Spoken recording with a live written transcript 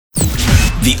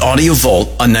The Audio Vault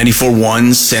on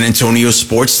 94.1 San Antonio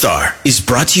Sports Star is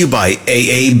brought to you by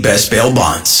AA Best Bail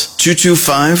Bonds,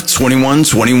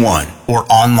 225-2121,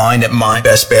 or online at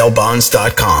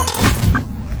mybestbailbonds.com.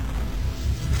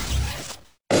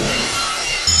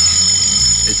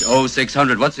 It's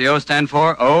 0600. What's the O stand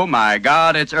for? Oh my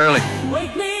God, it's early.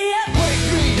 Wake me up,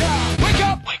 wake me up, wake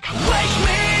up, wake up, wake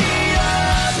me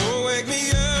up, oh, wake me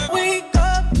up, wake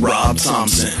up. Rob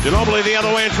Thompson. Ginobili the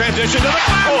other way in transition to the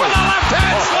back with a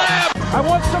left-hand slam. I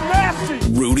want some nasty.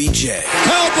 Rudy J.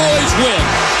 Cowboys win.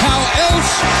 How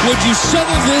else would you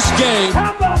settle this game?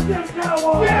 How about them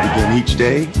Cowboys? Begin each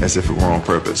day as if it were on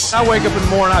purpose. I wake up in the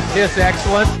morning, I piss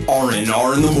excellent.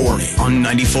 R&R in the morning on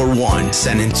 94.1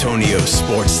 San Antonio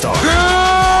Sports Star. Good morning.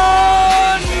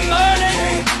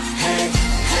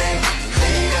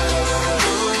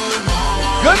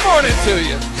 Good morning to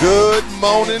you. Good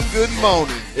morning, good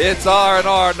morning. It's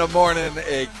R&R in the morning,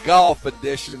 a golf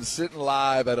edition, sitting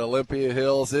live at Olympia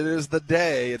Hills. It is the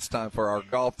day. It's time for our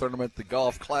golf tournament, the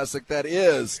golf classic that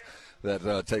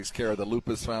takes care of the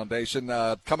Lupus Foundation.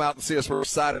 Come out and see us. We're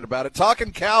excited about it.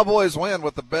 Talking Cowboys win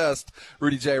with the best.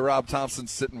 Rudy J. Rob Thompson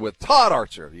sitting with Todd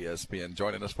Archer of ESPN,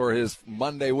 joining us for his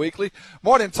Monday Weekly.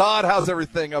 Morning, Todd. How's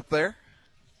everything up there?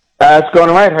 It's going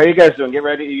all right. How are you guys doing? Get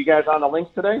ready. You guys on the links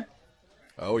today?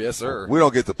 Oh, yes, sir. We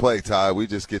don't get to play, Ty. We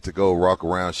just get to go walk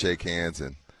around, shake hands,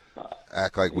 and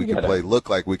act like we can play,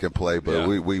 look like we can play, but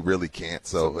we really can't.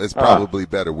 So it's probably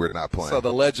better we're not playing. So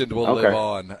the legend will live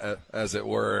on, as it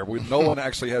were. No one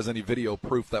actually has any video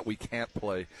proof that we can't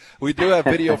play. We do have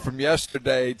video from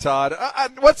yesterday, Todd.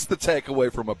 What's the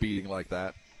takeaway from a beating like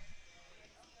that?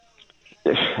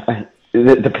 I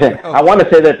want to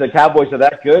say that the Cowboys are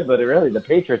that good, but really the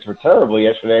Patriots were terrible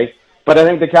yesterday. But I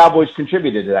think the Cowboys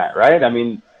contributed to that, right? I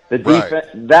mean, the defense,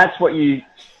 that's what I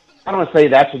don't want to say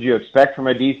that's what you expect from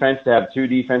a defense, to have two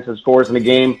defensive scores in a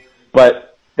game,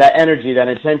 but that energy, that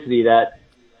intensity, that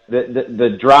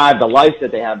the drive, the life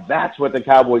that they have, that's what the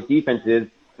Cowboys defense is.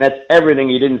 That's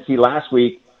everything you didn't see last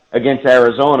week against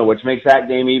Arizona, which makes that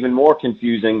game even more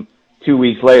confusing 2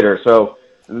 weeks later. So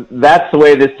that's the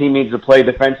way this team needs to play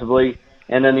defensively.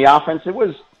 And then the offense,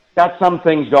 got some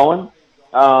things going.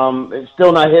 It's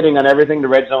still not hitting on everything. The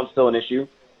red zone's still an issue,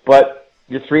 but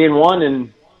you're 3-1,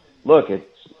 and look, it's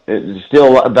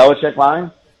still a Belichick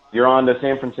line. You're on to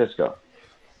San Francisco.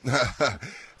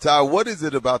 Ty, what is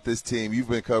it about this team? You've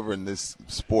been covering this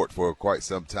sport for quite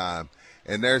some time,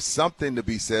 and there's something to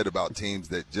be said about teams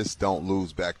that just don't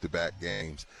lose back-to-back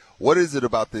games. What is it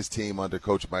about this team under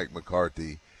Coach Mike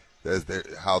McCarthy,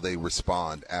 how they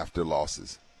respond after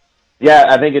losses? Yeah,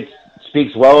 I think it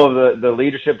speaks well of the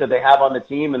leadership that they have on the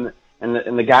team and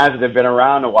the guys that have been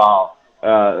around a while.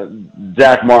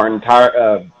 Zach Martin,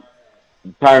 Tyron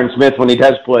Smith when he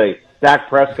does play, Dak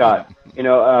Prescott,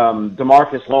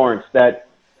 DeMarcus Lawrence, that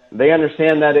they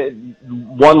understand that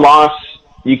one loss,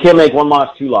 you can't make one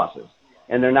loss, two losses.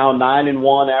 And they're now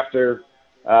 9-1 after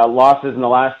losses in the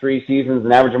last three seasons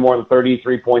and averaging more than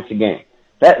 33 points a game.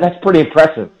 That's pretty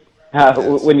impressive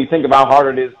when you think about how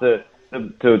hard it is to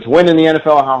win in the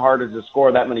NFL, how hard it is to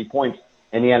score that many points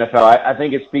in the NFL. I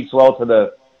think it speaks well to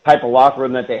the type of locker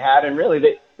room that they had, and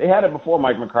really they had it before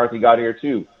Mike McCarthy got here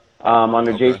too,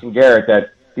 under Jason Garrett,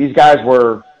 that these guys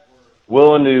were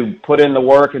willing to put in the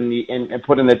work and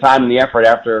put in the time and the effort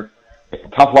after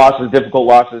tough losses, difficult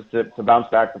losses, to bounce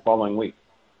back the following week.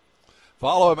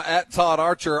 Follow him at Todd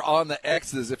Archer on the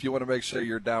X's if you want to make sure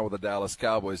you're down with the Dallas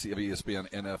Cowboys, ESPN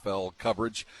NFL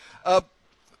coverage.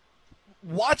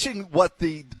 Watching what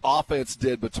the offense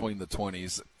did between the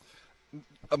 20s,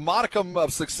 a modicum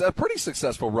of success, pretty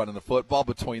successful running the football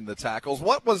between the tackles.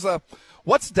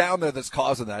 What's down there that's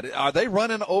causing that? Are they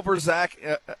running over Zach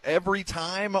every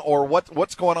time, or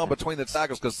what's going on between the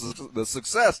tackles? Because the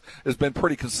success has been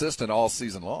pretty consistent all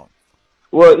season long.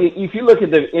 Well, if you look at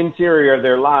the interior of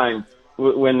their line,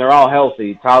 when they're all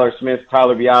healthy, Tyler Smith,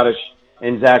 Tyler Biadasz,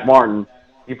 and Zach Martin,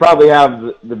 you probably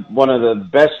have one of the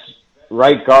best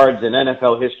right guards in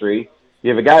NFL history.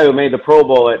 You have a guy who made the Pro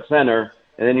Bowl at center,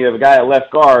 and then you have a guy at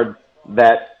left guard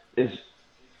that is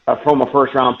from a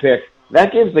first-round pick.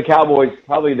 That gives the Cowboys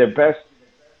probably their best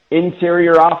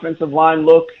interior offensive line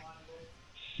look,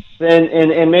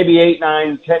 and maybe 8,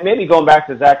 9, 10, maybe going back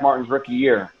to Zach Martin's rookie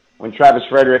year when Travis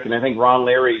Frederick and I think Ron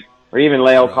Leary or even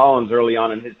Lael Collins early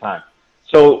on in his time.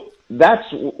 So that's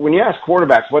when you ask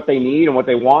quarterbacks what they need and what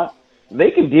they want, they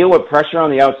can deal with pressure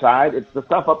on the outside. It's the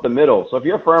stuff up the middle. So if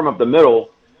you're firm up the middle,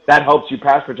 that helps you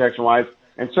pass protection-wise.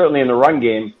 And certainly in the run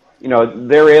game,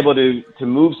 they're able to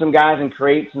move some guys and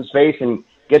create some space and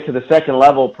get to the second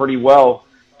level pretty well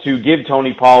to give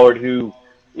Tony Pollard, who,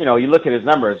 you look at his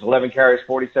numbers, 11 carries,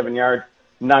 47 yards,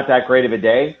 not that great of a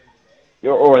day.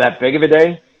 or that big of a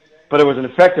day, but it was an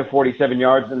effective 47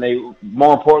 yards, and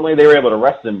more importantly, they were able to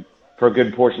rest him for a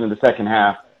good portion of the second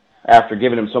half after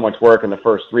giving him so much work in the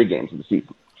first 3 games of the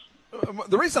season.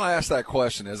 The reason I ask that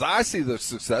question is I see the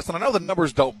success, and I know the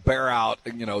numbers don't bear out,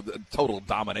 the total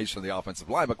domination of the offensive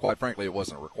line, but quite frankly, it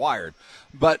wasn't required.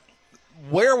 But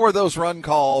where were those run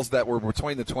calls that were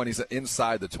between the 20s,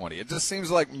 inside the 20? It just seems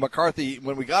like McCarthy,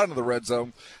 when we got into the red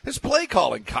zone, his play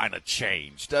calling kind of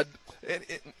changed.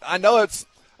 I know it's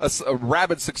a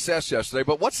rabid success yesterday,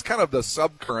 but what's kind of the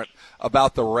subcurrent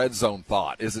about the red zone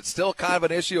thought? Is it still kind of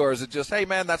an issue, or is it just, hey,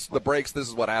 man, that's the breaks, this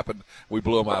is what happened, we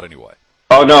blew them out anyway?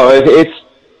 Oh, no, it's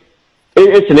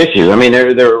an issue. I mean,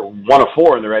 they're 1 of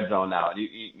 4 in the red zone now.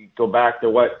 You go back to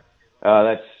what?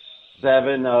 That's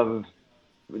 7 of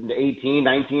 18,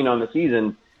 19 on the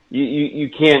season. You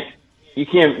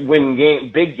can't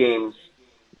win big games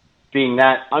being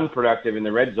that unproductive in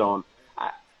the red zone.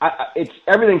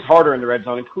 Everything's harder in the red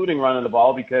zone, including running the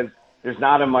ball, because there's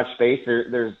not as much space.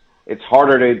 It's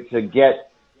harder to get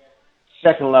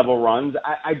second level runs.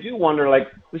 I do wonder,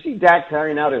 we see Dak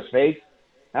carrying out his face.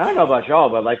 I don't know about y'all,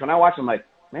 but when I watch him,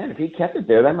 man, if he kept it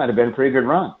there, that might have been a pretty good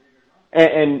run.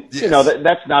 And yes.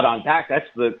 That's not on Dak. That's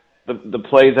the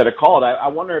plays that are called. I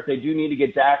wonder if they do need to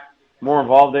get Dak more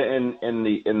involved in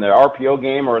the RPO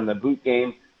game or in the boot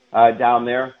game down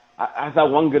there. I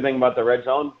thought one good thing about the red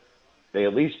zone, they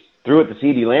at least threw it to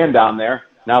CeeDee Lamb down there.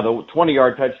 Now the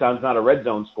 20-yard touchdown's not a red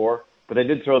zone score, but they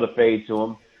did throw the fade to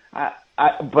him.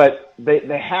 But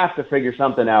they have to figure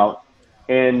something out.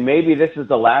 And maybe this is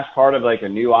the last part of a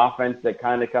new offense that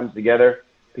kind of comes together,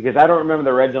 because I don't remember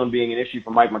the red zone being an issue for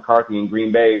Mike McCarthy in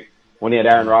Green Bay when he had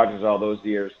Aaron Rodgers all those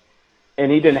years.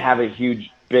 And he didn't have a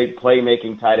huge, big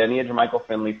playmaking tight end. He had Jermichael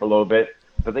Finley for a little bit,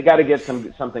 but they got to get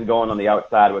something going on the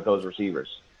outside with those receivers.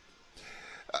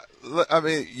 I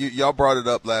mean, y'all brought it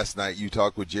up last night. You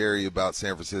talked with Jerry about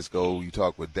San Francisco. You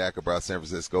talked with Dak about San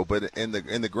Francisco. But in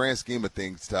the grand scheme of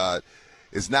things, Todd,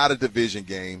 it's not a division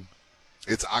game.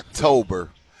 It's October.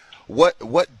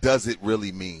 What does it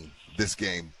really mean, this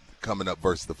game coming up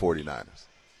versus the 49ers?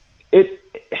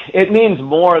 It means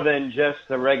more than just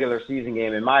a regular season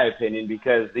game, in my opinion,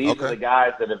 because these are the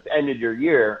guys that have ended your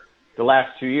year the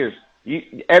last 2 years. I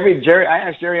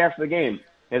asked Jerry after the game,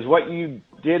 is what you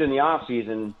did in the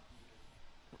offseason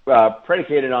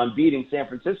predicated on beating San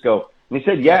Francisco? And he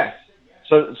said yes.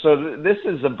 So this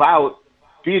is about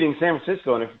beating San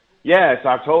Francisco. And it's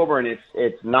October and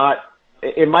it's not.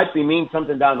 It might mean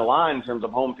something down the line in terms of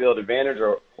home field advantage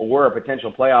or where a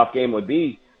potential playoff game would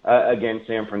be against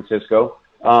San Francisco.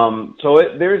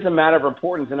 There's a matter of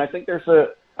importance, and I think there's a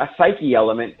psyche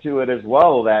element to it as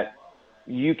well, that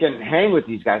you can hang with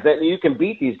these guys, that you can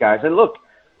beat these guys. And look,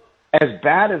 as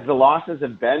bad as the losses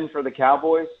have been for the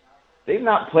Cowboys, they've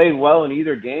not played well in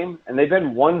either game, and they've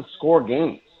been one-score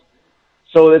games.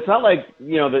 So it's not like,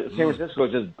 that San Francisco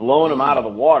is just blowing them out of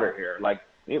the water here.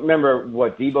 You remember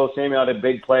what Deebo Samuel had a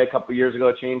big play a couple years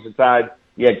ago, changed the tide.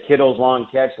 You had Kittle's long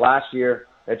catch last year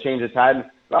that changed the tide.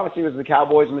 But obviously, it was the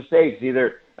Cowboys' mistakes,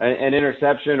 either an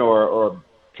interception or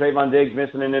Trayvon Diggs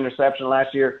missing an interception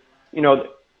last year. If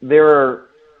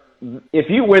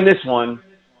you win this one,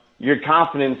 your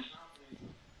confidence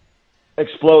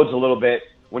explodes a little bit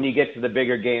when you get to the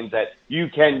bigger games that you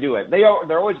can do it. They're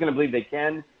always going to believe they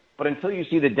can, but until you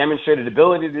see the demonstrated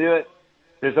ability to do it,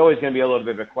 there's always going to be a little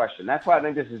bit of a question. That's why I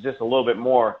think this is just a little bit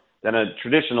more than a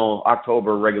traditional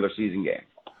October regular season game.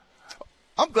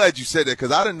 I'm glad you said that,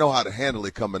 because I didn't know how to handle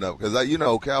it coming up. Because,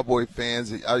 Cowboy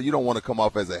fans, you don't want to come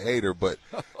off as a hater. But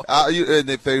and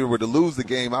if they were to lose the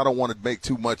game, I don't want to make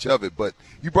too much of it. But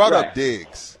you brought up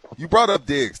Diggs. You brought up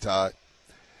Diggs, Todd.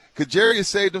 Could Jerry have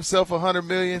saved himself $100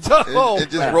 million and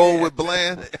just roll with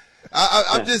Bland?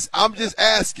 I'm just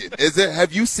asking.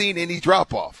 Have you seen any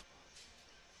drop off?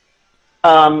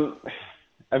 I don't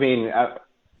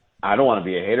want to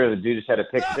be a hater. The dude just had a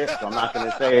pick six, so I'm not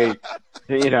going to say,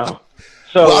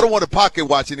 So I don't want to pocket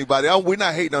watch anybody. We're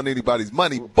not hating on anybody's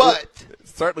money, but it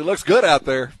certainly looks good out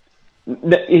there.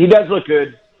 He does look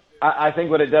good. I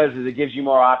think what it does is it gives you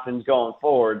more options going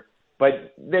forward.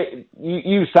 But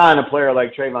you sign a player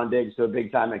like Trayvon Diggs to a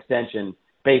big-time extension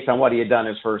based on what he had done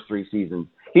his first 3 seasons.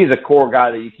 He's a core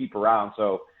guy that you keep around.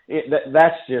 So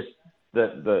that's just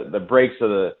the breaks of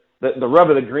the rub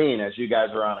of the green, as you guys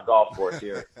are on a golf course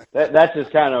here. That's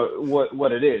just kind of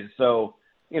what it is. So,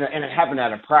 and it happened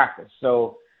out of practice.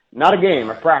 So not a game,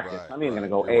 a practice. Right, I'm even going to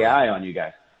go AI on you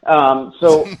guys.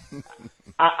 So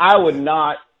I would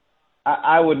not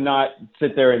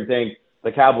sit there and think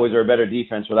the Cowboys are a better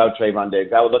defense without Trayvon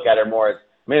Diggs. I would look at it more as,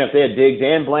 man, if they had Diggs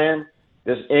and Bland,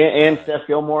 and Steph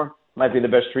Gilmore, might be the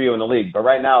best trio in the league. But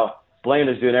right now, Bland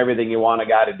is doing everything you want a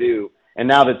guy to do. And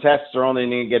now the tests are only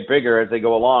going to get bigger as they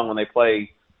go along when they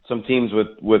play some teams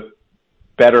with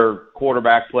better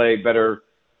quarterback play, better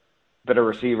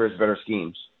receivers, better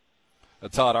schemes.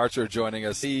 Todd Archer joining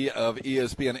us, he of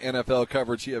ESPN NFL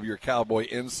coverage, he of your Cowboy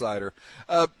Insider.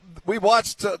 We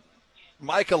watched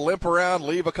Micah limp around,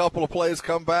 leave a couple of plays,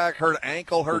 come back, hurt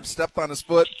ankle, stepped on his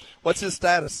foot. What's his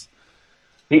status?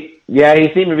 He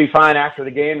seemed to be fine after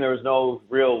the game. There was no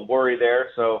real worry there.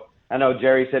 So I know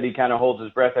Jerry said he kind of holds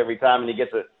his breath every time, and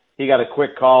he got a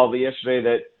quick call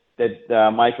yesterday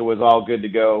that Micah was all good to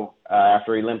go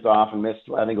after he limped off and missed,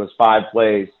 I think it was 5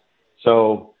 plays.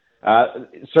 So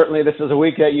certainly this is a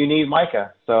week that you need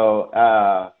Micah. So,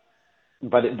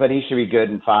 but he should be good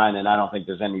and fine, and I don't think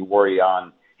there's any worry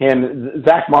on him.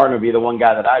 Zach Martin would be the one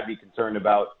guy that I'd be concerned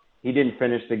about. He didn't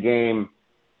finish the game.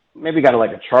 Maybe got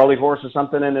like a Charlie horse or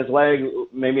something in his leg.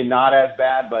 Maybe not as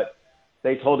bad, but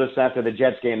they told us after the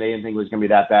Jets game they didn't think it was going to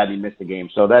be that bad. He missed the game.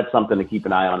 So that's something to keep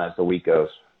an eye on as the week goes.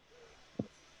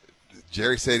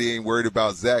 Jerry said he ain't worried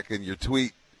about Zach in your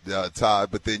tweet, Todd,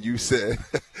 but then you said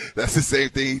that's the same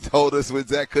thing he told us when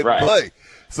Zach couldn't play.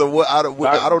 So what? I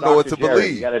don't know what to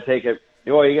believe. You got to take it.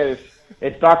 Well,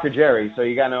 it's Dr. Jerry, so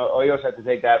you always have to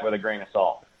take that with a grain of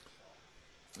salt.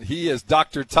 He is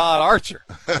Dr. Todd Archer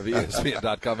of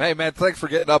ESPN.com. Hey, man, thanks for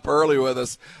getting up early with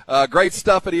us. Great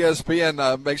stuff at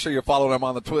ESPN. Make sure you're following him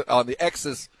on the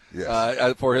X's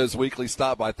for his weekly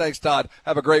stop by. Thanks, Todd.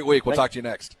 Have a great week. We'll talk to you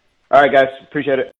next. All right, guys. Appreciate it.